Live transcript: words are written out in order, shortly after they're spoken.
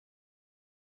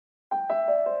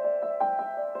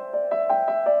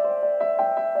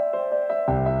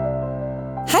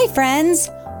Hi, friends.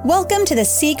 Welcome to the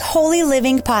Seek Holy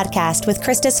Living podcast with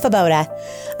Krista Svoboda.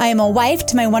 I am a wife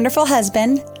to my wonderful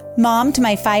husband, mom to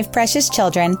my 5 precious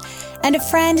children, and a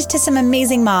friend to some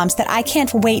amazing moms that I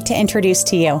can't wait to introduce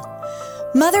to you.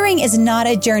 Mothering is not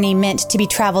a journey meant to be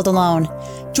traveled alone.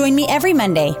 Join me every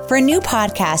Monday for a new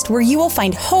podcast where you will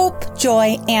find hope,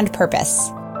 joy, and purpose.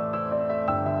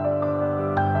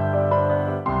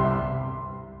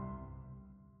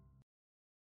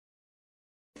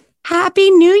 Happy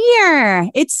New Year!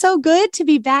 It's so good to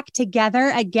be back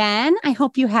together again. I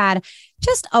hope you had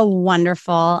just a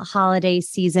wonderful holiday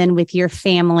season with your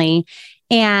family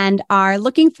and are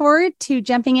looking forward to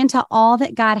jumping into all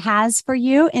that God has for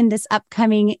you in this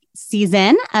upcoming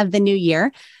season of the new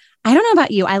year. I don't know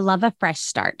about you. I love a fresh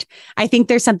start. I think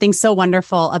there's something so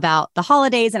wonderful about the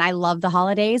holidays, and I love the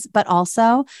holidays, but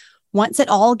also once it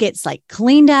all gets like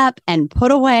cleaned up and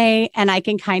put away, and I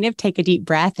can kind of take a deep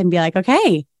breath and be like,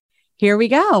 okay, here we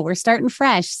go. We're starting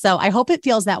fresh. So I hope it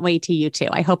feels that way to you too.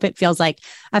 I hope it feels like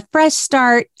a fresh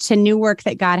start to new work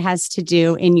that God has to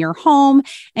do in your home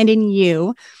and in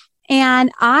you.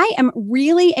 And I am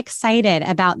really excited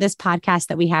about this podcast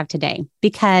that we have today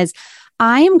because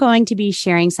I am going to be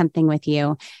sharing something with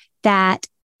you that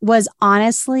was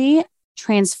honestly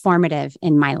transformative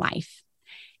in my life.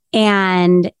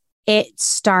 And it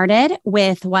started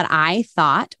with what I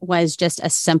thought was just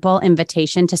a simple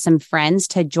invitation to some friends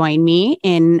to join me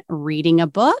in reading a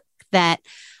book that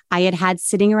I had had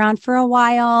sitting around for a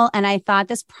while. And I thought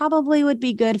this probably would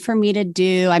be good for me to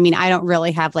do. I mean, I don't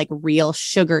really have like real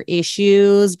sugar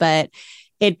issues, but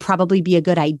it'd probably be a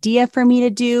good idea for me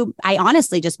to do. I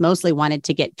honestly just mostly wanted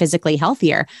to get physically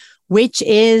healthier, which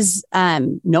is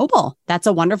noble. That's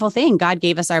a wonderful thing. God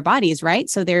gave us our bodies, right?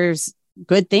 So there's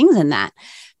good things in that.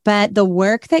 But the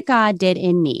work that God did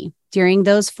in me during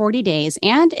those 40 days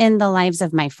and in the lives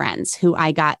of my friends who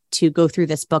I got to go through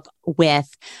this book with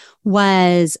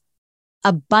was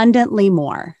abundantly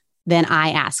more than I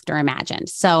asked or imagined.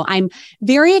 So I'm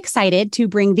very excited to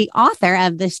bring the author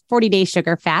of this 40-Day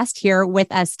Sugar Fast here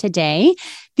with us today.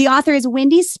 The author is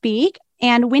Wendy Speake,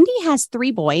 and Wendy has 3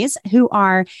 boys who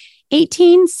are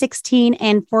 18, 16,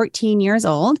 and 14 years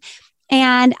old.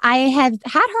 And I have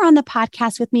had her on the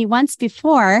podcast with me once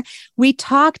before. We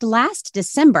talked last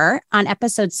December on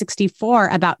episode 64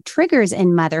 about triggers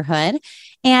in motherhood.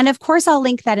 And of course, I'll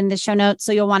link that in the show notes.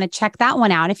 So you'll want to check that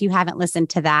one out if you haven't listened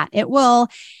to that. It will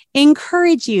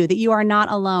encourage you that you are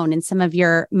not alone in some of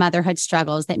your motherhood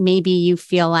struggles, that maybe you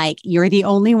feel like you're the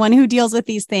only one who deals with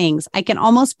these things. I can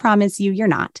almost promise you you're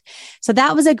not. So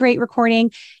that was a great recording.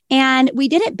 And we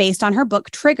did it based on her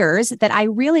book, Triggers, that I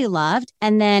really loved,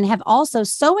 and then have also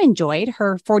so enjoyed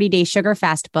her 40-Day Sugar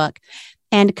Fast book.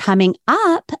 And coming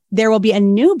up, there will be a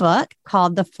new book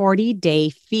called The 40-Day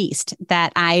Feast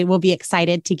that I will be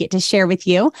excited to get to share with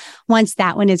you once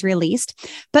that one is released.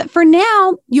 But for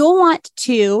now, you'll want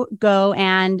to go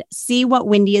and see what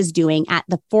Wendy is doing at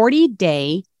the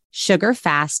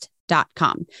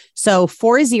 40daysugarfast.com. So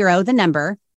 40, the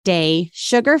number,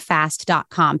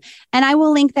 daysugarfast.com. And I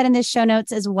will link that in the show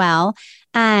notes as well.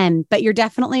 But you're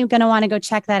definitely going to want to go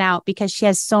check that out because she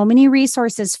has so many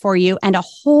resources for you and a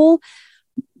whole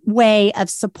way of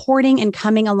supporting and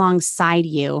coming alongside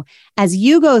you as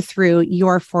you go through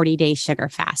your 40-day sugar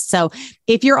fast. So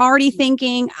if you're already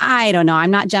thinking, I don't know,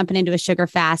 I'm not jumping into a sugar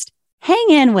fast, hang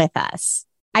in with us.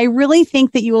 I really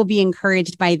think that you will be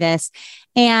encouraged by this.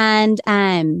 And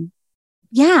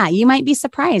you might be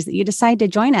surprised that you decide to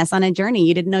join us on a journey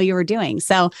you didn't know you were doing.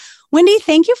 So Wendy,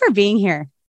 thank you for being here.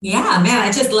 Yeah, man,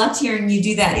 I just loved hearing you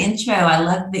do that intro. I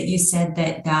love that you said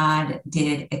that God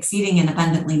did exceeding and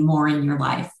abundantly more in your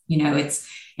life. You know, it's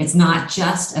not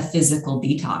just a physical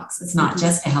detox. It's not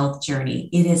just a health journey.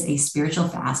 It is a spiritual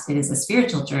fast. It is a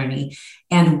spiritual journey.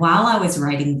 And while I was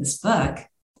writing this book,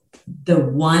 the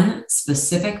one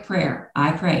specific prayer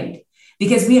I prayed,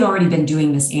 because we had already been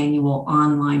doing this annual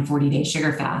online 40-day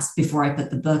sugar fast before I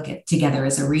put the book together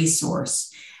as a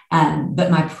resource. But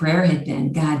my prayer had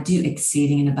been, God, do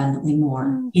exceeding and abundantly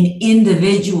more in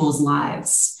individuals'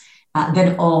 lives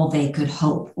than all they could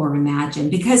hope or imagine,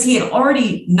 because he had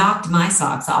already knocked my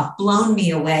socks off, blown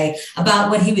me away about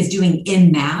what he was doing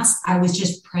in mass. I was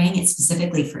just praying it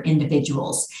specifically for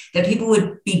individuals, that people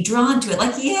would be drawn to it.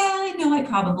 Like, yeah, I know I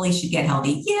probably should get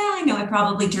healthy. Yeah, I know I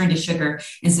probably turn to sugar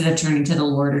instead of turning to the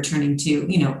Lord or turning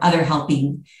to, other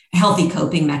healthy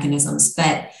coping mechanisms.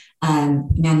 But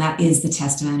man, that is the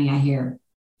testimony I hear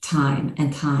time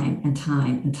and time and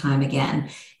time and time again.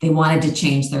 They wanted to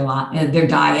change their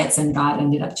diets, and God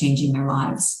ended up changing their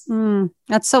lives.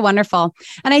 That's so wonderful.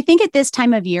 And I think at this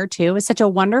time of year too is such a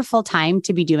wonderful time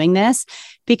to be doing this,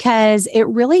 because it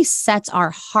really sets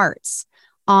our hearts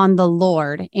on the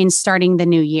Lord in starting the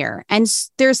new year. And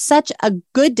there's such a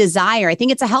good desire. I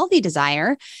think it's a healthy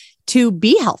desire to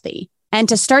be healthy and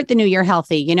to start the new year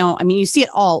healthy. You see it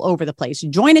all over the place.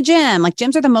 Join a gym. Like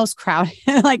gyms are the most crowded,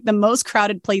 like the most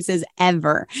crowded places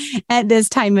ever at this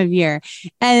time of year.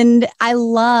 And I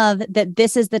love that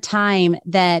this is the time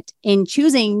that in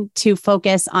choosing to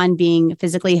focus on being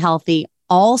physically healthy,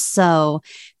 also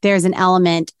there's an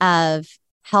element of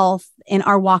health in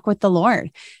our walk with the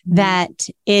Lord that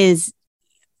is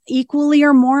equally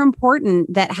or more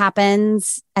important, that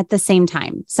happens at the same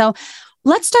time. So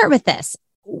let's start with this.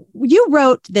 You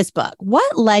wrote this book.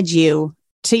 What led you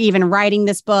to even writing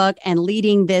this book and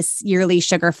leading this yearly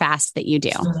sugar fast that you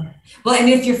do? Sure. Well, and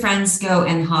if your friends go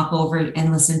and hop over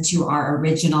and listen to our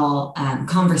original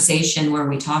conversation where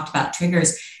we talked about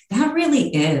triggers, that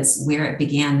really is where it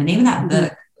began. The name of that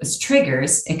book was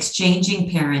Triggers: Exchanging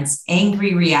Parents'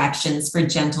 Angry Reactions for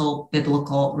Gentle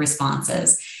Biblical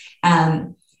Responses.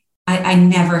 I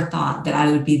never thought that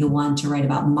I would be the one to write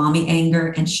about mommy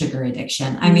anger and sugar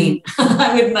addiction. I mean,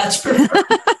 I would much prefer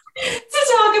to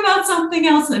talk about something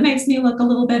else that makes me look a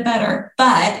little bit better,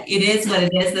 but it is what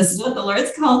it is. This is what the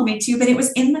Lord's called me to. But it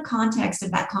was in the context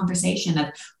of that conversation of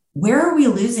where are we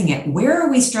losing it? Where are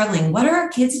we struggling? What are our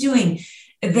kids doing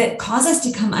that cause us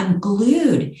to come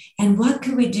unglued? And what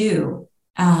could we do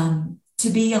to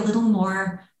be a little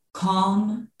more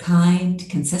calm, kind,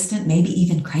 consistent, maybe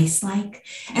even Christ-like?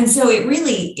 And so it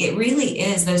really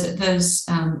is those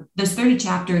 30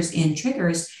 chapters in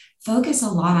Triggers focus a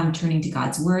lot on turning to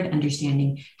God's word,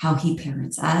 understanding how he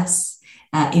parents us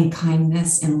in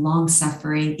kindness and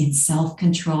long-suffering, in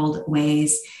self-controlled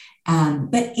ways.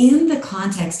 But in the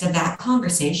context of that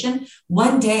conversation,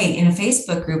 one day in a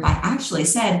Facebook group, I actually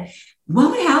said,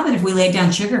 what would happen if we laid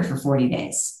down sugar for 40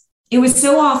 days? It was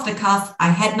so off the cuff.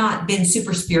 I had not been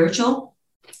super spiritual.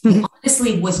 I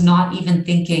honestly was not even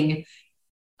thinking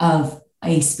of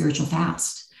a spiritual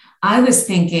fast. I was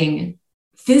thinking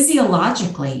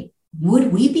physiologically,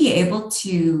 would we be able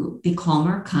to be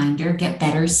calmer, kinder, get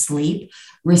better sleep,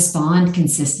 respond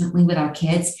consistently with our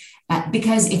kids?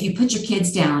 Because if you put your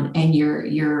kids down and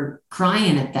you're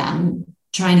crying at them,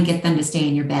 trying to get them to stay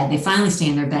in your bed, they finally stay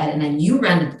in their bed, and then you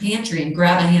run to the pantry and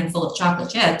grab a handful of chocolate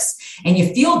chips, and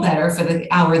you feel better for the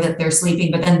hour that they're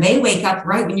sleeping, but then they wake up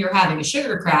right when you're having a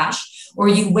sugar crash, or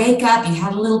you wake up, you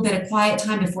had a little bit of quiet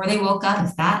time before they woke up,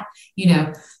 if that,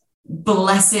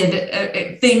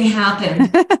 blessed thing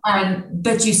happened,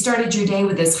 but you started your day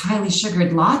with this highly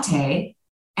sugared latte,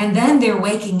 and then they're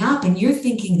waking up and you're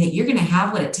thinking that you're going to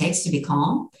have what it takes to be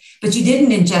calm, but you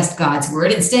didn't ingest God's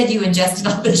word. Instead, you ingested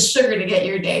all this sugar to get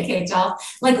your day kicked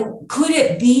off. Like, could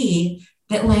it be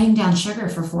that laying down sugar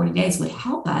for 40 days would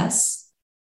help us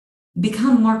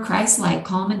become more Christ-like,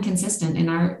 calm and consistent in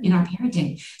our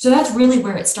parenting? So that's really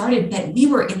where it started. But we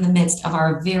were in the midst of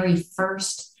our very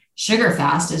first sugar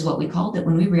fast, is what we called it,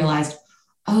 when we realized,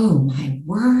 oh my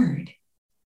word,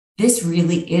 this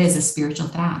really is a spiritual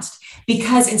fast.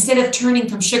 Because instead of turning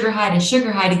from sugar high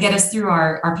to get us through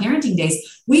our parenting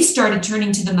days, we started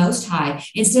turning to the Most High.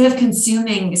 Instead of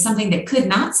consuming something that could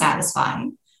not satisfy,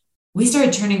 we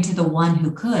started turning to the one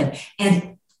who could.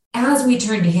 And as we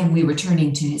turned to him, we were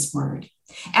turning to his word.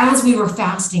 As we were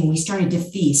fasting, we started to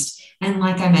feast. And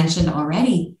like I mentioned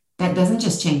already, that doesn't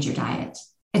just change your diet.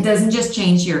 It doesn't just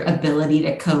change your ability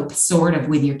to cope sort of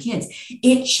with your kids.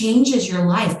 It changes your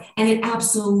life, and it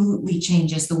absolutely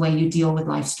changes the way you deal with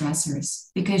life stressors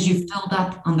because you've filled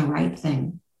up on the right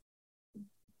thing.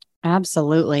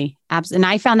 Absolutely. And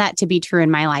I found that to be true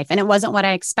in my life, and it wasn't what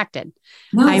I expected.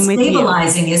 No, it's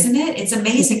stabilizing, isn't it? It's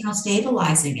amazing how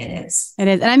stabilizing it is. It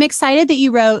is. And I'm excited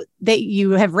that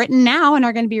you have written now and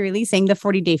are going to be releasing the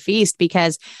 40-day feast,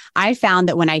 because I found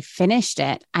that when I finished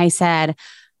it, I said,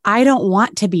 I don't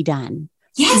want to be done.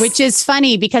 Yes. Which is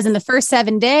funny, because in the first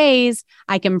 7 days,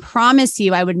 I can promise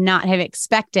you, I would not have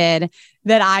expected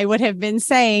that I would have been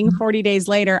saying 40 days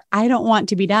later, I don't want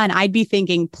to be done. I'd be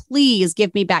thinking, please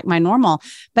give me back my normal.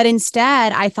 But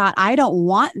instead, I thought, I don't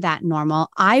want that normal.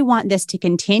 I want this to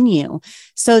continue.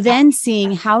 So then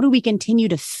seeing, how do we continue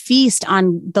to feast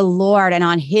on the Lord and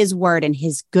on his word and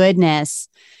his goodness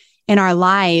in our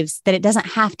lives, that it doesn't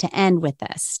have to end with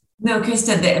this. No,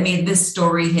 Krista, this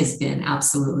story has been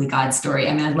absolutely God's story.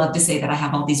 I'd love to say that I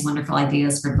have all these wonderful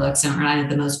ideas for books and I'm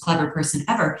the most clever person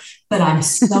ever, but I'm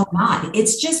so not.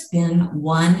 It's just been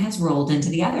one has rolled into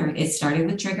the other. It started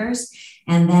with Triggers.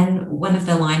 And then one of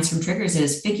the lines from Triggers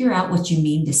is figure out what you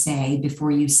mean to say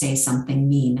before you say something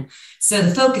mean. So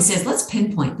the focus is let's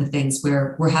pinpoint the things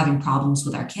where we're having problems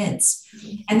with our kids.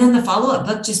 And then the follow-up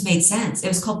book just made sense. It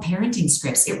was called Parenting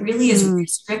Scripts. It really is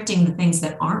scripting the things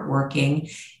that aren't working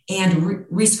and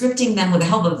re-scripting them with the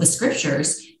help of the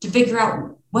scriptures to figure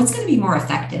out what's going to be more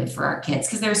effective for our kids.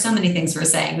 Because there are so many things we're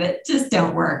saying that just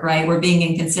don't work, right? We're being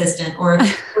inconsistent or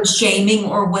shaming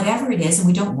or whatever it is. And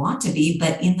we don't want to be,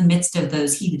 but in the midst of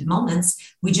those heated moments,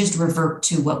 we just revert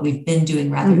to what we've been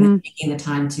doing rather than taking the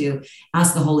time to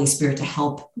ask the Holy Spirit to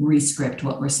help re-script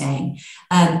what we're saying.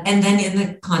 And then in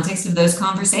the context of those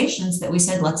conversations that we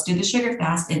said, let's do the sugar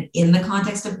fast. And in the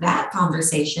context of that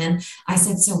conversation, I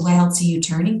said, so what else are you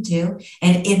turning to?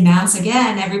 And in Mass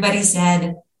again, everybody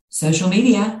said, social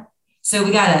media. So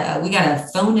we got a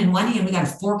phone in one hand, we got a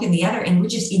fork in the other, and we're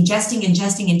just ingesting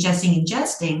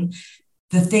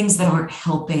the things that aren't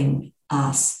helping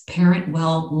us parent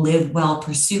well, live well,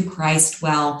 pursue Christ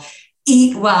well,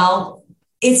 eat well.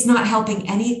 It's not helping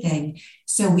anything.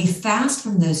 So we fast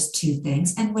from those two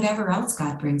things and whatever else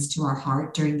God brings to our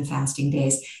heart during the fasting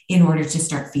days in order to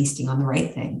start feasting on the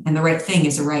right thing. And the right thing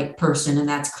is a right person, and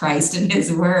that's Christ and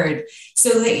his word.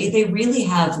 So they really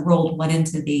have rolled one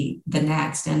into the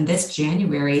next. And this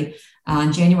January,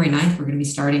 on January 9th, we're going to be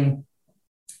starting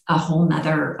a whole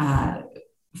nother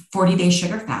 40-day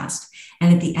sugar fast.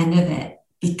 And at the end of it,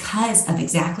 because of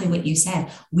exactly what you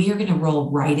said, we are going to roll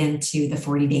right into the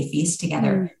 40-day feast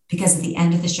together. Because at the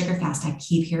end of the sugar fast, I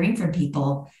keep hearing from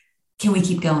people, can we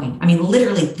keep going? I mean,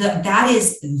 literally, that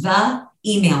is the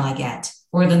email I get,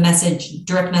 or the message,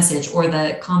 direct message, or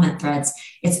the comment threads.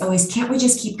 It's always, can't we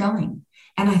just keep going?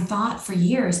 And I thought for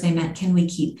years they meant, can we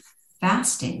keep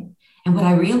fasting? And what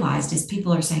I realized is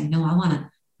people are saying, no, I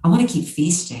want to keep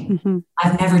feasting.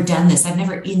 I've never done this. I've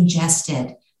never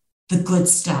ingested the good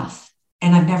stuff.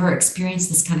 And I've never experienced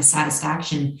this kind of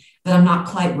satisfaction, but I'm not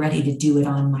quite ready to do it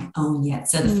on my own yet.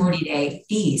 So the 40-day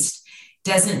feast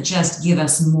doesn't just give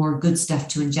us more good stuff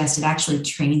to ingest. It actually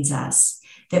trains us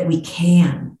that we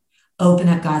can open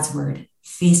up God's word,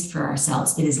 feast for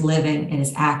ourselves. It is living, it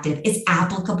is active, it's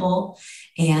applicable.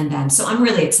 And so I'm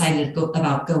really excited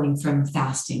about going from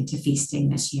fasting to feasting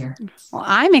this year. Well,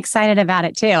 I'm excited about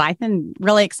it too. I've been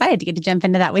really excited to get to jump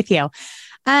into that with you.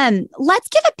 Let's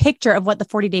give a picture of what the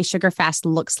 40-day sugar fast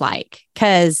looks like,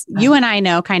 because you and I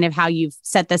know kind of how you've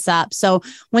set this up. So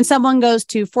when someone goes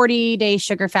to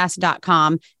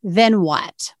 40daysugarfast.com, then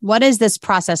what? What does this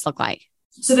process look like?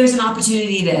 So there's an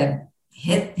opportunity to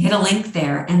hit a link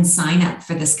there and sign up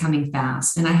for this coming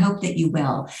fast. And I hope that you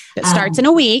will. It starts in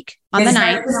a week on the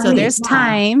 9th. So there's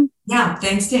time. Yeah.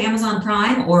 Thanks to Amazon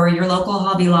Prime or your local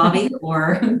Hobby Lobby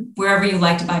or wherever you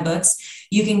like to buy books,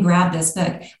 you can grab this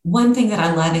book. One thing that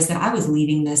I love is that I was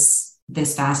leading this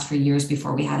fast for years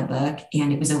before we had a book,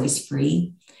 and it was always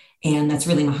free. And that's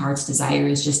really my heart's desire,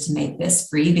 is just to make this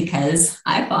free, because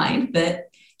I find that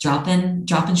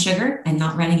dropping sugar and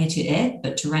not running into it,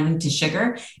 but to run into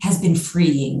sugar has been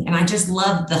freeing. And I just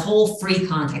love the whole free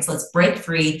context. Let's break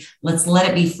free. Let's let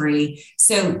it be free.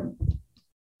 So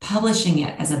publishing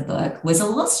it as a book was a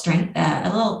little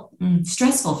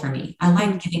stressful for me. I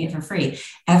liked getting it for free.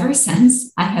 Ever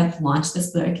since I have launched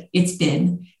this book, it's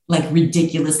been like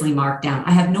ridiculously marked down.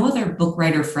 I have no other book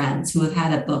writer friends who have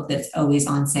had a book that's always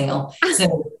on sale.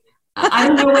 So I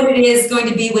don't know what it is going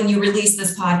to be when you release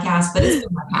this podcast, but it's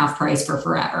been like half price for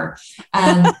forever.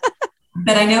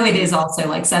 But I know it is also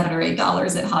like $7 or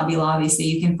 $8 at Hobby Lobby, so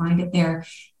you can find it there.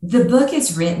 The book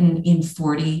is written in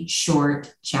 40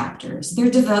 short chapters. They're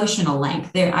devotional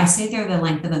length. I say they're the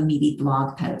length of a meaty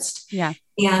blog post. Yeah.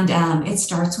 And it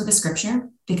starts with a scripture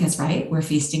because, right, we're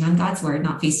feasting on God's word,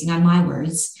 not feasting on my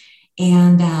words.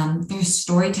 And there's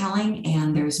storytelling,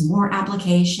 and there's more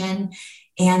application.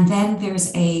 And then there's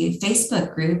a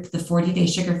Facebook group, the 40-Day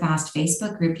Sugar Fast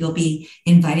Facebook group. You'll be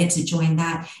invited to join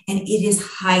that. And it is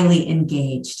highly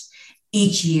engaged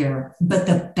each year. But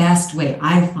the best way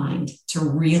I find to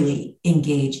really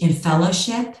engage in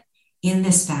fellowship in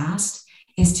this fast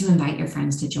is to invite your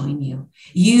friends to join you.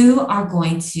 You are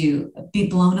going to be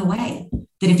blown away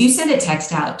that if you send a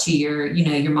text out to your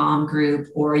mom group,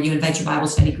 or you invite your Bible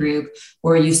study group,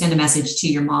 or you send a message to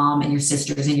your mom and your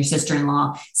sisters and your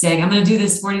sister-in-law saying, I'm going to do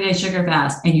this 40-day sugar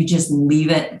fast, and you just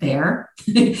leave it there,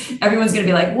 everyone's going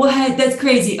to be like, what? That's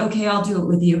crazy. Okay, I'll do it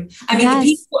with you. I mean, the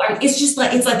people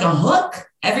it's like a hook.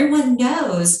 Everyone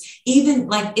knows, even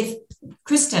like if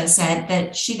Krista said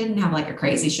that she didn't have like a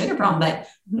crazy sugar problem, but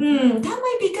that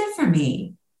might be good for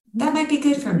me. That might be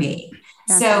good for me.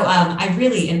 Yeah. So I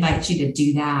really invite you to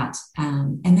do that.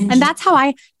 And that's how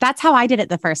I did it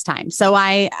the first time. So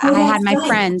I had my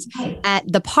friends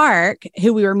at the park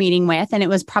who we were meeting with, and it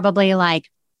was probably like,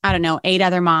 I don't know, 8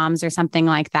 other moms or something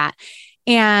like that.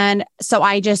 And so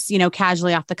I just,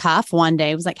 casually off the cuff one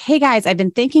day was like, hey guys, I've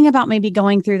been thinking about maybe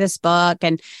going through this book,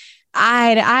 and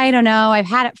I don't know. I've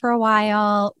had it for a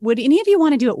while. Would any of you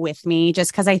want to do it with me?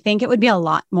 Just because I think it would be a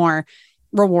lot more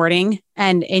rewarding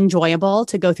and enjoyable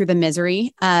to go through the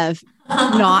misery of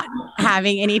not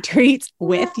having any treats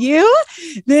with you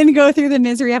than go through the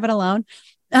misery of it alone.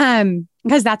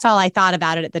 Because that's all I thought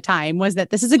about it at the time, was that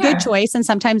this is a good choice. And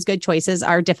sometimes good choices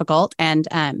are difficult and,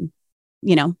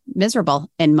 miserable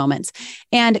in moments.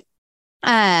 And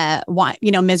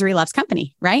misery loves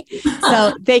company, right?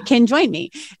 So they can join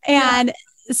me. And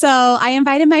so I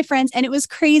invited my friends, and it was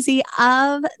crazy.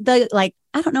 Of the,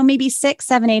 I don't know, maybe 6,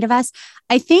 7, 8 of us,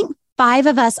 I think 5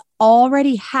 of us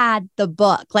already had the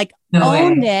book,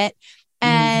 owned it,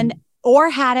 and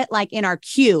or had it in our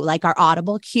queue, our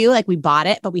Audible queue, we bought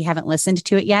it, but we haven't listened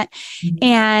to it yet,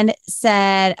 and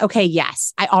said, okay,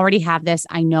 yes, I already have this.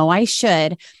 I know I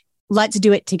should. Let's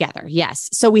do it together. Yes.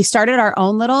 So we started our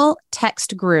own little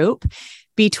text group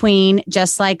between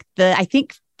just I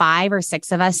think 5 or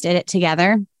 6 of us did it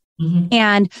together,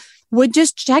 and would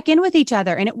just check in with each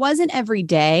other. And it wasn't every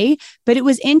day, but it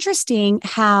was interesting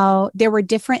how there were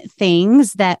different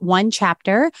things that one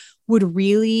chapter would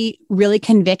really, really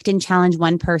convict and challenge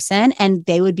one person. And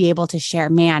they would be able to share,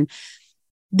 man,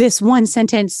 this one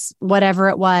sentence, whatever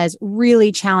it was,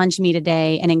 really challenged me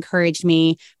today and encouraged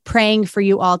me. Praying for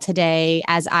you all today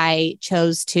as I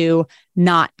chose to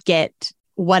not get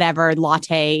whatever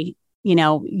latte,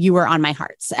 you were on my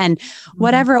hearts, and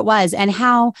whatever it was, and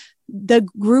how the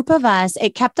group of us,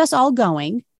 it kept us all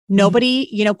going.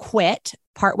 Nobody, quit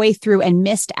partway through and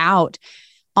missed out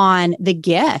on the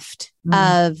gift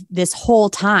of this whole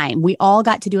time. We all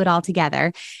got to do it all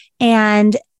together.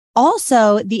 And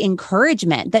also the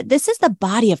encouragement that this is the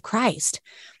body of Christ,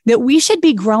 that we should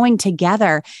be growing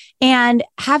together and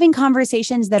having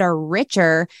conversations that are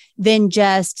richer than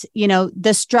just,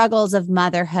 the struggles of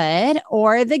motherhood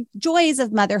or the joys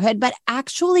of motherhood, but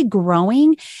actually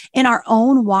growing in our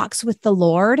own walks with the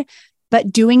Lord,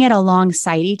 but doing it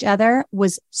alongside each other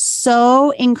was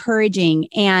so encouraging,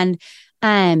 and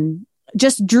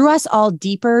just drew us all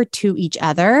deeper to each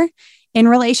other in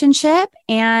relationship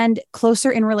and closer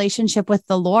in relationship with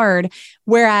the Lord.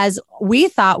 Whereas we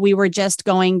thought we were just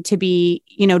going to be,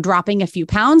 dropping a few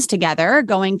pounds together,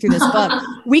 going through this book.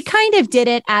 We kind of did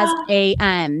it as a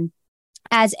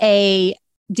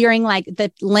during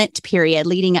the Lent period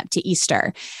leading up to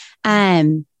Easter.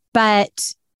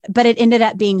 But it ended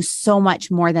up being so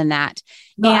much more than that.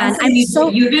 Well, and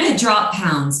you're going to drop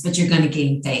pounds, but you're going to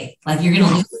gain faith. You're going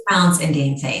to lose pounds and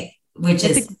gain faith, which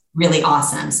is really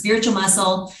awesome. Spiritual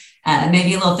muscle,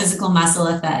 maybe a little physical muscle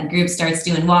if that group starts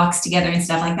doing walks together and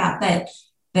stuff like that.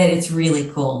 But it's really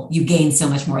cool. You gain so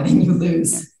much more than you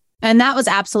lose. And that was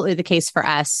absolutely the case for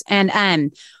us. And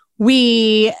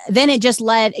it just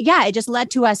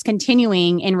led to us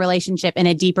continuing in relationship in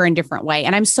a deeper and different way.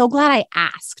 And I'm so glad I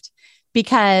asked,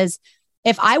 because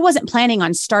if I wasn't planning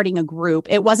on starting a group,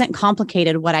 it wasn't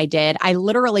complicated what I did. I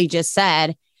literally just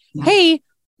said, hey,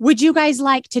 would you guys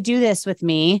like to do this with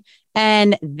me?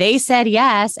 And they said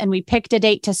yes. And we picked a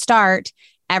date to start.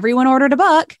 Everyone ordered a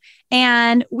book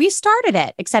and we started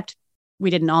it, except we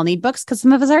didn't all need books because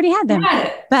some of us already had them.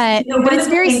 Yeah. But it's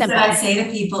very simple. What I say to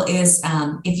people is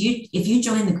if you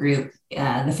join the group, the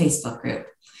Facebook group,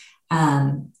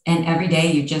 and every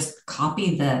day you just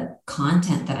copy the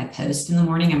content that I post in the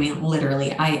morning. I mean,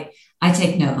 literally, I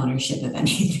take no ownership of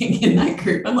anything in that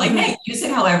group. I'm like, hey, use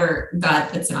it however God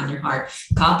puts it on your heart.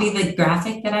 Copy the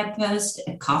graphic that I post,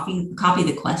 copy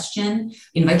the question,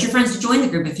 invite your friends to join the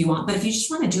group if you want. But if you just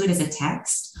want to do it as a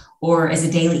text or as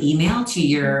a daily email to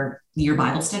your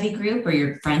Bible study group or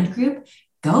your friend group,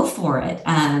 go for it.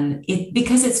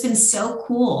 Because it's been so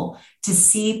cool to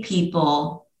see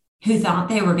people who thought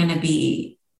they were going to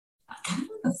be kind of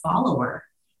like a follower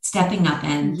stepping up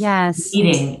and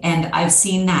eating. And I've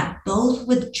seen that both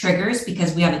with triggers,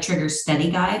 because we have a trigger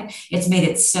study guide. It's made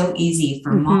it so easy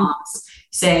for moms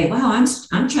say, wow,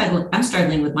 I'm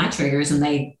struggling with my triggers. And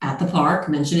they at the park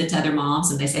mention it to other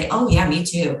moms and they say, oh yeah, me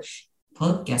too.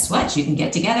 Well, guess what? You can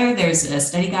get together. There's a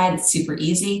study guide. It's super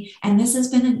easy. And this has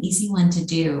been an easy one to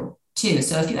do too.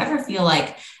 So if you ever feel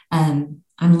like,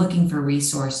 I'm looking for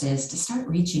resources, to start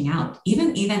reaching out,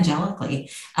 even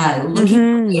evangelically, looking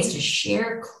for ways to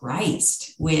share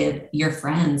Christ with your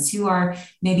friends who are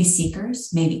maybe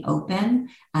seekers, maybe open.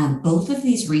 Both of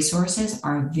these resources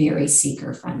are very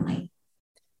seeker friendly.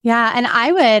 Yeah. And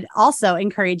I would also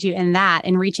encourage you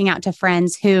in reaching out to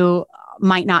friends who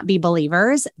might not be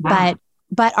believers, but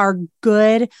are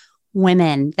good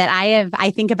women that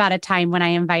I think about a time when I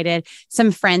invited some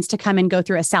friends to come and go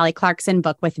through a Sally Clarkson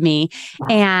book with me.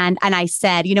 And I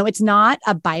said, it's not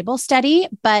a Bible study,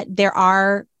 but there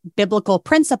are biblical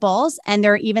principles. And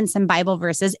there are even some Bible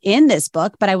verses in this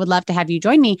book, but I would love to have you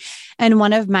join me. And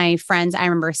one of my friends, I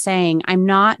remember saying, I'm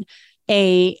not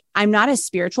a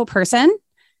spiritual person.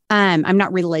 I'm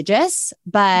not religious,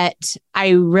 but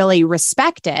I really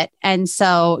respect it. And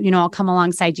so, I'll come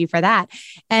alongside you for that.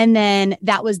 And then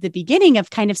that was the beginning of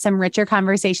kind of some richer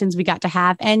conversations we got to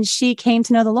have. And she came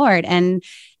to know the Lord and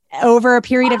over a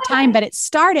period of time, but it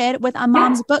started with a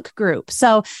mom's book group.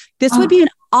 So this would be an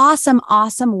awesome,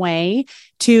 awesome way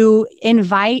to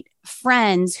invite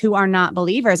friends who are not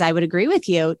believers, I would agree with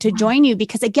you, to join you,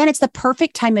 because again, it's the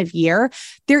perfect time of year.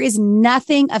 There is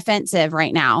nothing offensive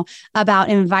right now about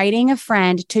inviting a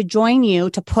friend to join you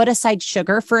to put aside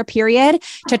sugar for a period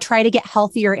to try to get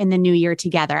healthier in the new year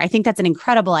together. I think that's an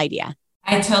incredible idea.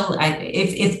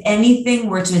 If anything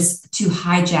were just to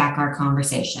hijack our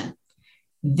conversation,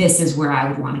 this is where I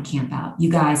would want to camp out.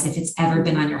 You guys, if it's ever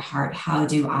been on your heart, how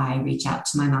do I reach out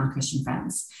to my non-Christian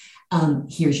friends?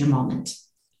 Here's your moment.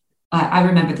 I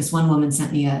remember this one woman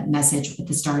sent me a message at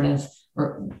the start of,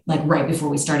 or like right before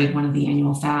we started one of the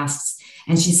annual fasts.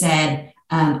 And she said,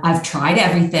 I've tried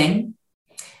everything.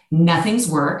 Nothing's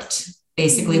worked,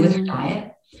 basically, with her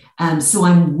diet. So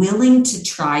I'm willing to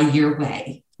try your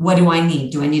way. What do I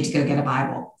need? Do I need to go get a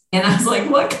Bible? And I was like,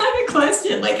 what kind of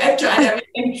question? Like, I've tried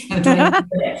everything.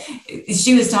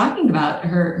 She was talking about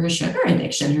her sugar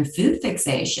addiction, her food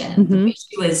fixation. The way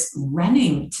she was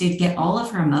running to get all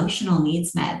of her emotional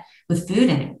needs met with food,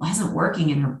 and it wasn't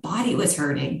working, and her body was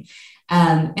hurting.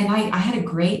 And I had a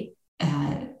great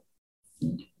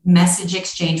message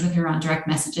exchange with her on direct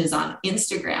messages on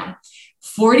Instagram.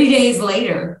 40 days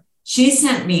later, she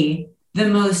sent me the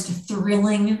most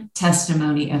thrilling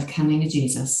testimony of coming to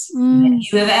Jesus that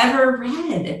you have ever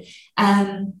read,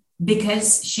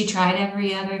 because she tried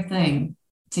every other thing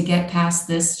to get past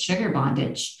this sugar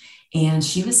bondage, and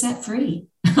she was set free.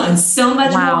 So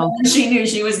much more than she knew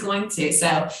she was going to.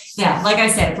 So yeah, like I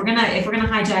said, if we're gonna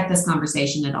hijack this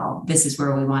conversation at all, this is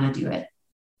where we want to do it.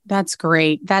 That's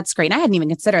great. That's great. And I hadn't even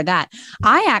considered that.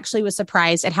 I actually was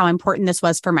surprised at how important this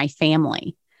was for my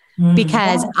family,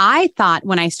 because I thought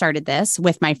when I started this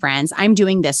with my friends, I'm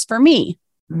doing this for me,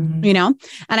 and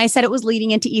I said it was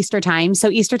leading into Easter time.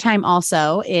 So Easter time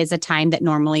also is a time that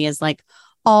normally is like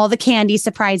all the candy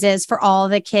surprises for all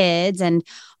the kids and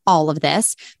all of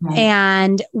this. Right.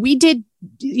 And we did,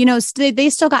 they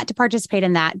still got to participate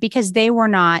in that because they were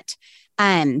not,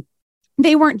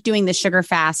 they weren't doing the sugar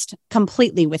fast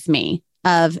completely with me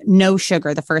of no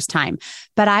sugar the first time.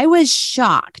 But I was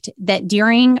shocked that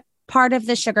during part of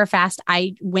the sugar fast,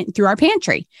 I went through our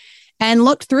pantry and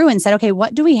looked through and said, okay,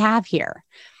 what do we have here?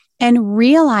 And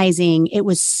realizing it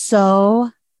was so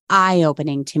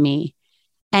eye-opening to me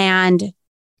and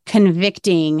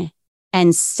convicting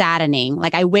and saddening.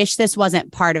 Like, I wish this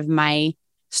wasn't part of my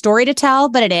story to tell,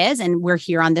 but it is. And we're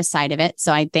here on this side of it.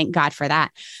 So I thank God for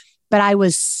that. But I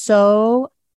was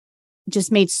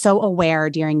just made so aware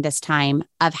during this time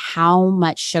of how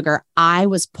much sugar I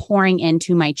was pouring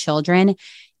into my children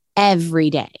every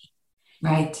day.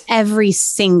 Right. Every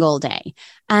single day.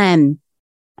 And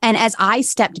as I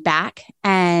stepped back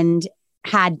and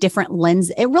had different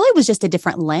lens, it really was just a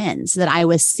different lens that I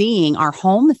was seeing our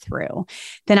home through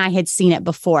than I had seen it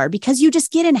before, because you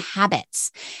just get in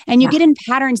habits and you get in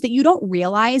patterns that you don't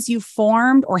realize you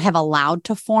formed or have allowed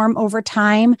to form over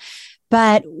time.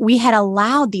 But we had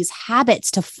allowed these habits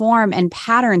to form and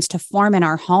patterns to form in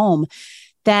our home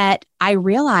that I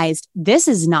realized this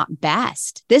is not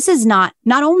best. This is not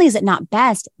only is it not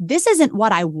best, this isn't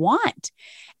what I want.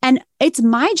 And it's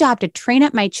my job to train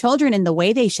up my children in the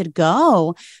way they should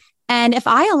go. And if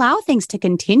I allow things to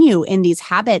continue in these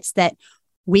habits that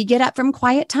we get up from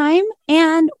quiet time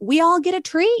and we all get a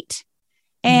treat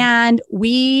and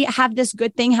we have this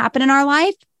good thing happen in our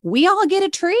life, we all get a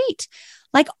treat.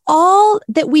 Like, all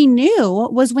that we knew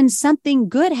was when something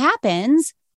good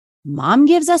happens, mom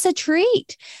gives us a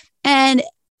treat. And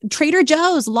Trader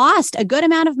Joe's lost a good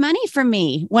amount of money from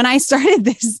me when I started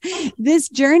this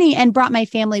journey and brought my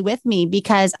family with me,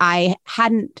 because I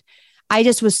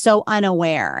just was so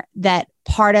unaware that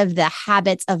part of the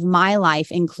habits of my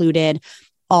life included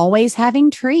always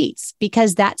having treats,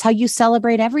 because that's how you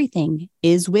celebrate everything,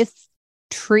 is with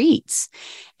treats.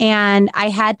 And I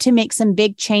had to make some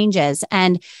big changes.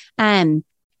 And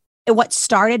what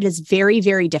started is very,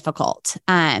 very difficult.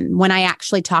 When I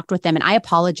actually talked with them, and I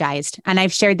apologized, and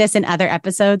I've shared this in other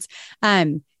episodes.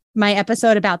 My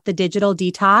episode about the digital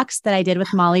detox that I did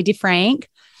with Molly DeFrank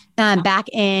back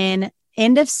in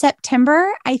end of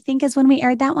September, I think is when we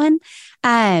aired that one.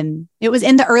 It was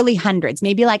in the early hundreds,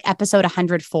 maybe like episode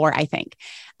 104, I think.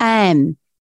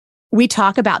 we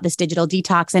talk about this digital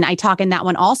detox. And I talk in that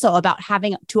one also about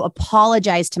having to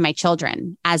apologize to my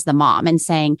children as the mom and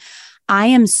saying, I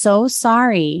am so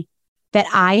sorry that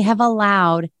I have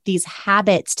allowed these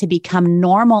habits to become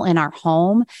normal in our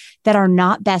home that are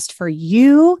not best for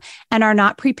you and are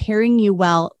not preparing you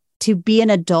well to be an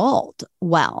adult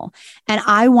well. And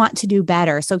I want to do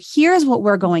better. So here's what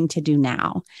we're going to do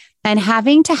now. And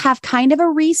having to have kind of a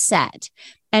reset.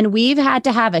 And we've had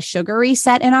to have a sugar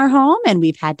reset in our home, and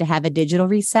we've had to have a digital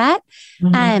reset.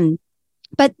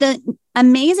 But the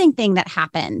amazing thing that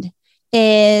happened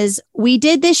is we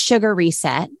did this sugar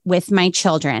reset with my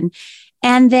children.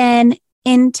 And then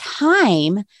in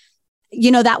time,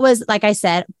 that was, like I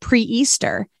said,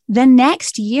 pre-Easter. The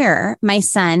next year, my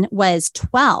son was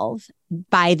 12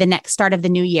 by the next start of the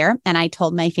new year. And I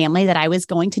told my family that I was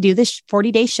going to do this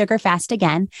 40-day sugar fast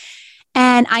again.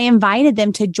 And I invited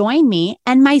them to join me.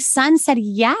 And my son said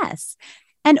yes.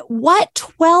 And what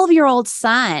 12-year-old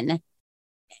son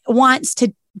wants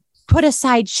to put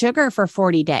aside sugar for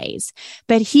 40 days?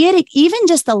 But he had even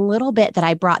just a little bit that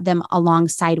I brought them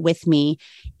alongside with me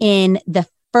in the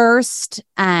first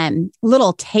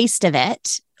little taste of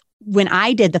it. When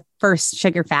I did the first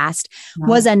sugar fast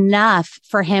was enough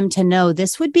for him to know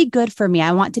this would be good for me.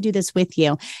 I want to do this with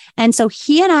you. And so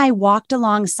he and I walked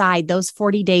alongside those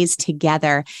 40 days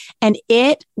together. And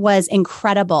it was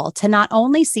incredible to not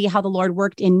only see how the Lord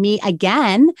worked in me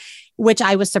again, which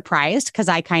I was surprised because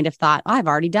I kind of thought, I've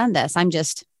already done this. I'm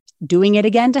just doing it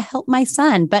again to help my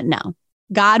son. But no,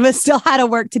 God was still had a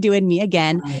work to do in me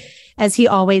again, as he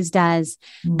always does.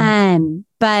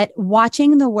 But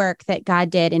watching the work that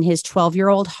God did in his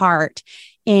 12-year-old heart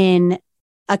in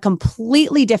a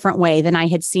completely different way than I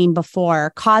had seen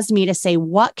before caused me to say,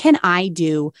 what can I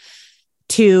do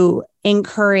to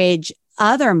encourage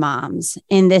other moms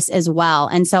in this as well?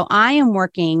 And so I am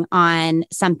working on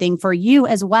something for you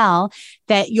as well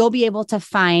that you'll be able to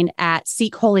find at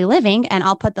Seek Holy Living. And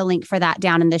I'll put the link for that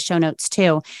down in the show notes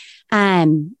too.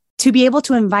 To be able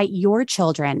to invite your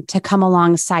children to come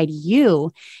alongside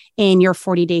you in your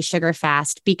 40-day sugar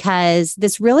fast, because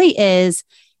this really is,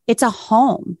 it's a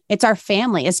home. It's our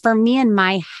family. It's for me and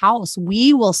my house.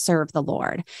 We will serve the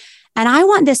Lord. And I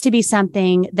want this to be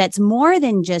something that's more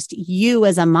than just you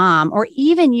as a mom, or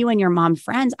even you and your mom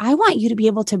friends. I want you to be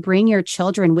able to bring your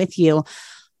children with you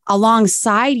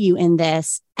alongside you in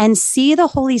this and see the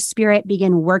Holy Spirit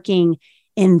begin working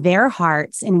in their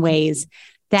hearts in ways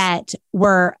that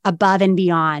were above and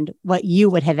beyond what you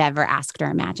would have ever asked or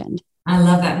imagined. I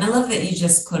love that. And I love that you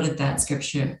just quoted that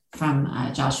scripture from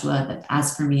Joshua, that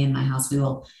as for me and my house, we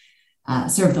will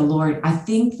serve the Lord. I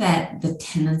think that the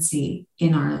tendency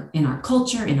in our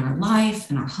culture, in our life,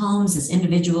 in our homes, as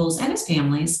individuals and as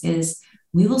families, is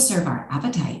we will serve our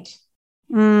appetite.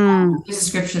 There's a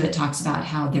scripture that talks about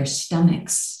how their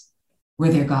stomachs were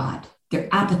their God. Their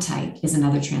appetite is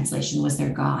another translation, was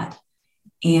their God.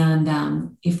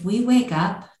 And if we wake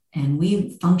up and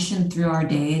we function through our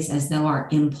days as though our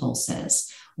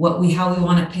impulses, how we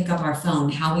want to pick up our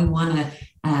phone, how we want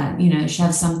to,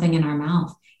 shove something in our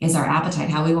mouth is our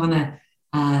appetite, how we want to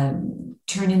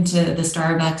turn into the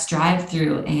Starbucks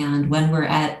drive-through. And when we're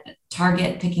at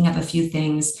Target picking up a few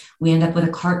things, we end up with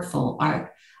a cart full.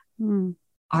 Our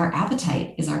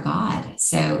appetite is our God.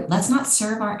 So let's not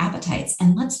serve our appetites,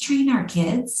 and let's train our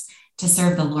kids to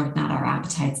serve the Lord, not our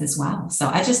appetites as well.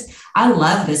 So I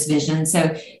love this vision.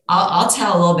 So I'll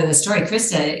tell a little bit of the story.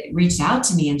 Krista reached out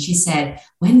to me and she said,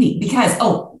 Wendy, because,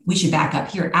 we should back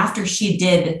up here. After she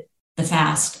did the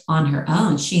fast on her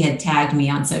own, she had tagged me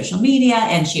on social media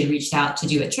and she had reached out to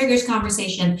do a triggers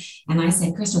conversation. And I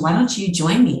said, Krista, why don't you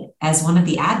join me as one of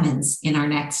the admins in our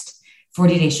next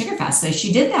 40-day sugar fast? So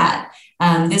she did that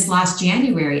this last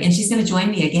January, and she's going to join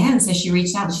me again. So she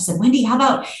reached out and she said, Wendy, how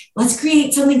about let's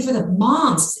create something for the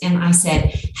moms? And I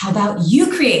said, how about you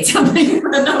create something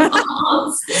for the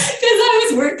moms? Because I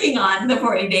was working on the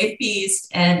 40-day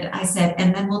feast. And I said,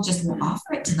 and then we'll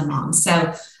offer it to the moms.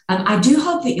 So I do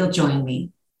hope that you'll join me.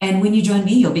 And when you join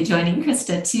me, you'll be joining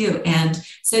Krista too. And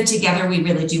so together, we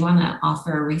really do want to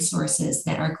offer resources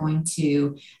that are going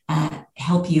to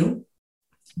help you,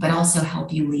 but also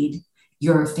help you lead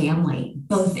your family,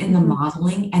 both in the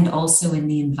modeling and also in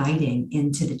the inviting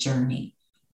into the journey.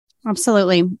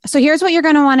 Absolutely. So here's what you're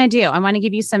going to want to do. I want to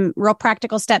give you some real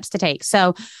practical steps to take.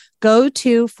 So go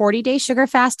to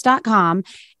 40daysugarfast.com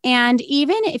And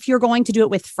even if you're going to do it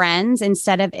with friends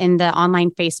instead of in the online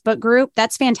Facebook group,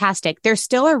 that's fantastic. There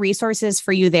still are resources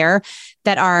for you there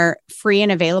that are free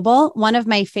and available. One of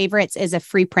my favorites is a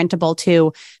free printable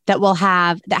too that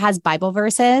has Bible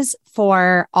verses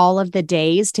for all of the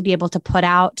days to be able to put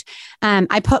out.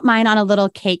 I put mine on a little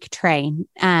cake tray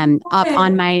up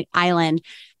on my island.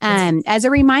 As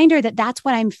a reminder that that's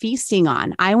what I'm feasting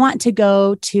on. I want to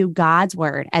go to God's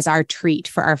word as our treat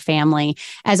for our family,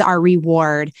 as our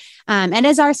reward, and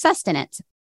as our sustenance.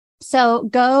 So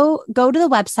go to the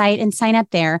website and sign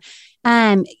up there.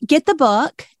 Get the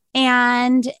book,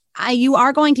 and you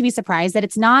are going to be surprised that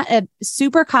it's not a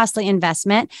super costly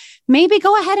investment. Maybe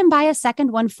go ahead and buy a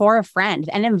second one for a friend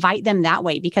and invite them that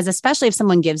way, because especially if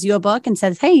someone gives you a book and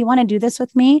says, hey, you want to do this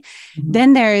with me?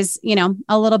 Then there's,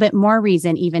 a little bit more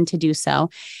reason even to do so.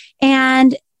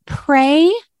 And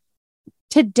pray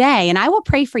today, and I will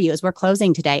pray for you as we're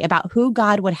closing today, about who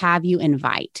God would have you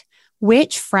invite.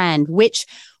 Which friend, which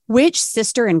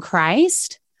sister in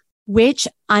Christ, which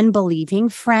unbelieving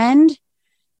friend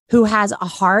who has a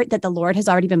heart that the Lord has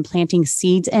already been planting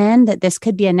seeds in, that this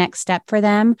could be a next step for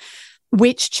them.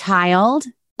 Which child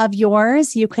of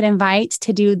yours you could invite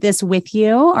to do this with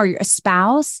you, or your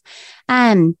spouse.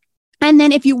 And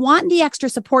then if you want the extra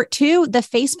support too, the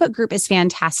Facebook group is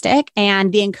fantastic.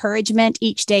 And the encouragement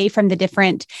each day from the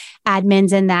different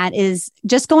admins in that is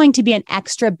just going to be an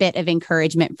extra bit of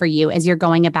encouragement for you as you're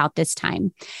going about this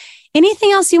time.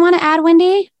 Anything else you want to add,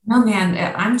 Wendy? No,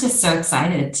 man, I'm just so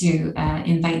excited to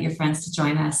invite your friends to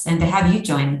join us and to have you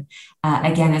join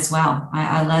again as well.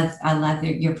 I love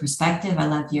your perspective. I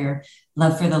love your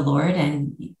love for the Lord.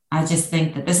 And I just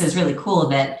think that this is really cool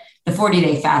that the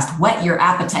 40-day fast whet your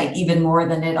appetite even more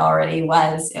than it already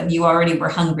was. You already were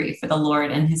hungry for the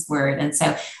Lord and his word. And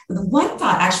so the one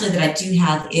thought actually that I do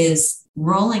have is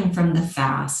rolling from the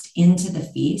fast into the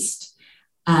feast.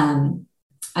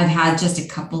 I've had just a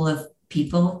couple of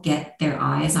people get their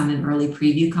eyes on an early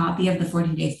preview copy of the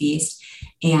 40-day feast,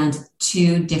 and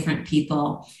 2 different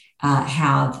people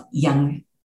have young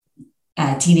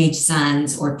teenage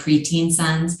sons or preteen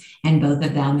sons, and both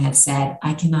of them have said,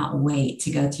 I cannot wait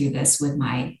to go through this with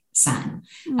my son.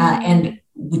 And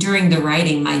during the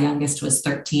writing, my youngest was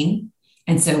 13.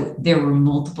 And so there were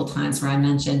multiple times where I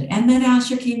mentioned, and then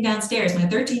Asher came downstairs, my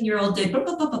 13-year-old did,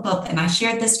 and I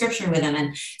shared the scripture with him.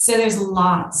 And so there's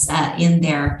lots in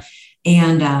there,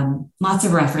 and lots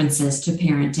of references to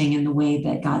parenting and the way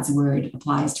that God's word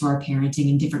applies to our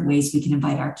parenting, and different ways we can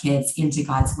invite our kids into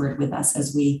God's word with us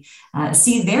as we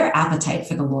see their appetite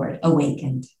for the Lord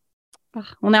awakened.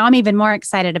 Well, now I'm even more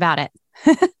excited about it.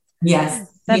 Yes.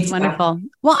 That's wonderful.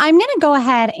 Well, I'm going to go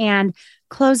ahead and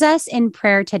close us in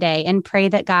prayer today and pray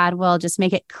that God will just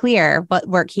make it clear what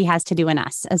work he has to do in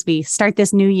us as we start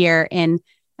this new year in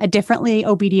a differently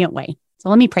obedient way. So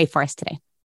let me pray for us today.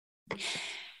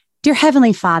 Dear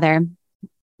Heavenly Father,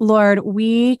 Lord,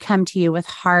 we come to you with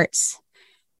hearts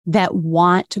that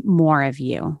want more of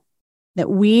you, that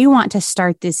we want to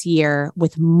start this year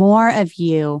with more of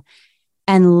you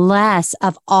and less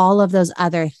of all of those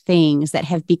other things that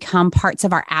have become parts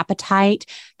of our appetite,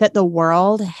 that the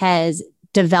world has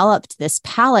developed this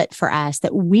palate for us,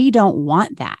 that we don't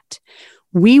want that.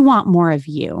 We want more of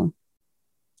you.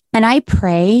 And I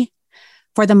pray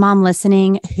for the mom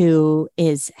listening who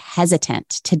is hesitant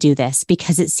to do this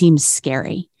because it seems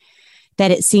scary,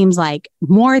 that it seems like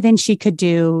more than she could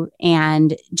do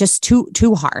and just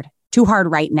too hard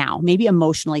right now. Maybe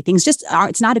emotionally, things just are,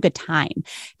 it's not a good time.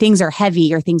 Things are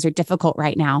heavy or things are difficult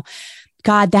right now.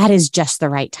 God, that is just the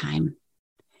right time,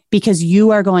 because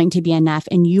you are going to be enough,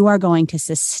 and you are going to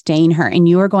sustain her, and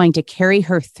you are going to carry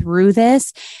her through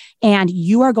this. And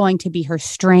you are going to be her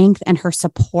strength and her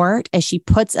support as she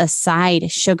puts aside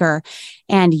sugar,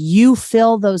 and you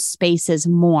fill those spaces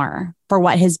more for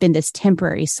what has been this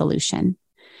temporary solution.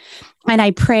 And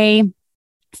I pray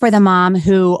for the mom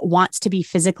who wants to be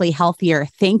physically healthier.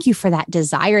 Thank you for that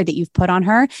desire that you've put on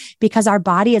her, because our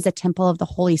body is a temple of the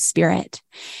Holy Spirit.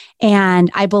 And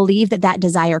I believe that that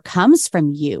desire comes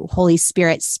from you, Holy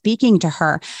Spirit, speaking to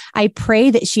her. I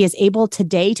pray that she is able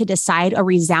today to decide a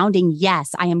resounding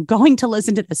yes. I am going to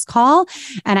listen to this call,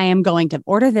 and I am going to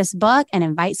order this book and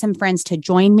invite some friends to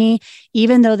join me.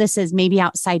 Even though this is maybe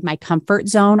outside my comfort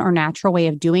zone or natural way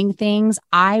of doing things,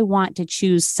 I want to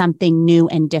choose something new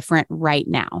and different right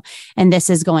now. And this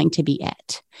is going to be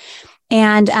it.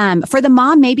 And for the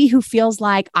mom, maybe who feels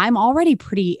like I'm already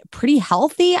pretty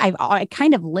healthy, I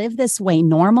kind of live this way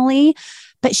normally,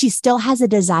 but she still has a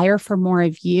desire for more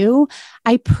of you.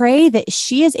 I pray that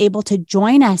she is able to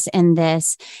join us in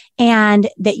this, and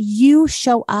that you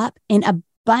show up in a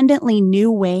abundantly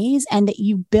new ways, and that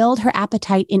you build her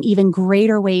appetite in even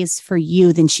greater ways for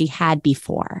you than she had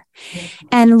before.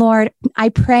 And Lord, I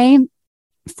pray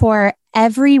for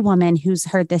every woman who's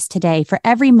heard this today, for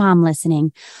every mom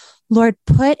listening, Lord,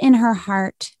 put in her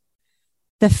heart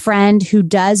the friend who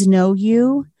does know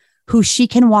you, who she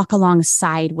can walk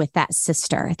alongside with that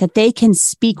sister, that they can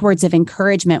speak words of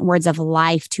encouragement, words of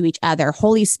life to each other.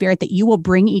 Holy Spirit, that you will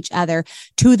bring each other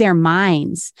to their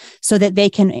minds so that they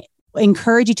can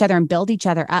encourage each other and build each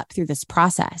other up through this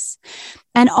process.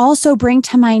 And also bring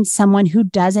to mind someone who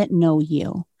doesn't know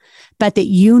you, but that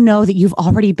you know that you've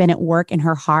already been at work in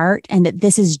her heart, and that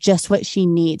this is just what she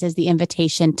needs as the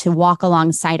invitation to walk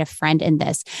alongside a friend in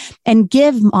this, and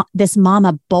give this mom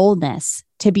a boldness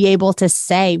to be able to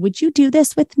say, would you do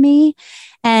this with me?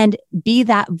 And be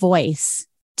that voice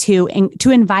to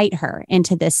invite her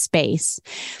into this space.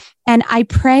 And I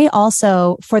pray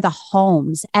also for the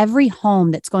homes, every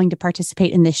home that's going to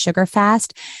participate in this sugar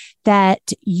fast,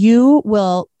 that you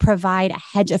will provide a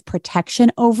hedge of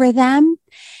protection over them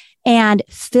and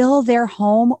fill their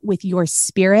home with your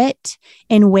spirit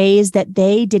in ways that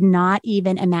they did not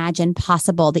even imagine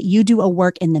possible, that you do a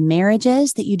work in the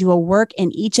marriages, that you do a work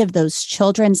in each of those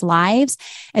children's lives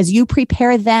as you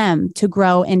prepare them to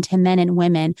grow into men and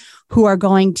women who are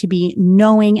going to be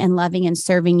knowing and loving and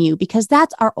serving you, because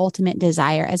that's our ultimate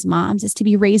desire as moms, is to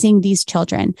be raising these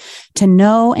children to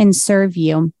know and serve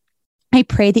you. I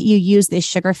pray that you use this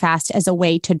sugar fast as a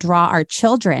way to draw our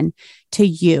children to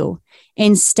you,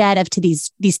 instead of to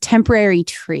these temporary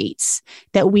treats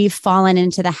that we've fallen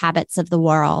into the habits of the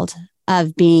world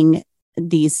of being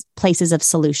these places of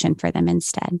solution for them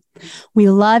instead. We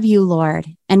love you, Lord,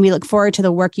 and we look forward to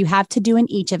the work you have to do in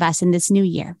each of us in this new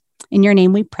year. In your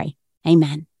name we pray.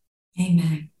 Amen.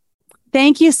 Amen.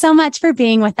 Thank you so much for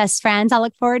being with us, friends. I'll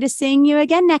look forward to seeing you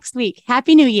again next week.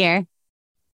 Happy New Year.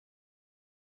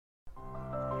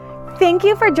 Thank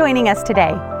you for joining us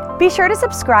today. Be sure to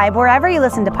subscribe wherever you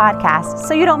listen to podcasts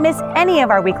so you don't miss any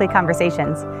of our weekly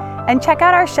conversations. And check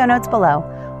out our show notes below,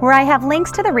 where I have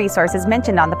links to the resources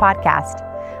mentioned on the podcast.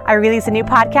 I release a new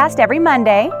podcast every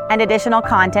Monday and additional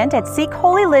content at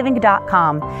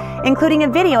seekholyliving.com, including a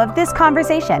video of this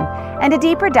conversation and a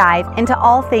deeper dive into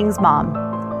all things mom.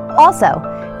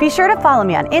 Also, be sure to follow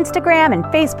me on Instagram and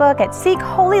Facebook at Seek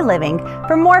Holy Living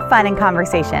for more fun and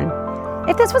conversation.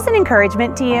 If this was an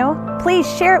encouragement to you,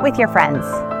 please share it with your friends.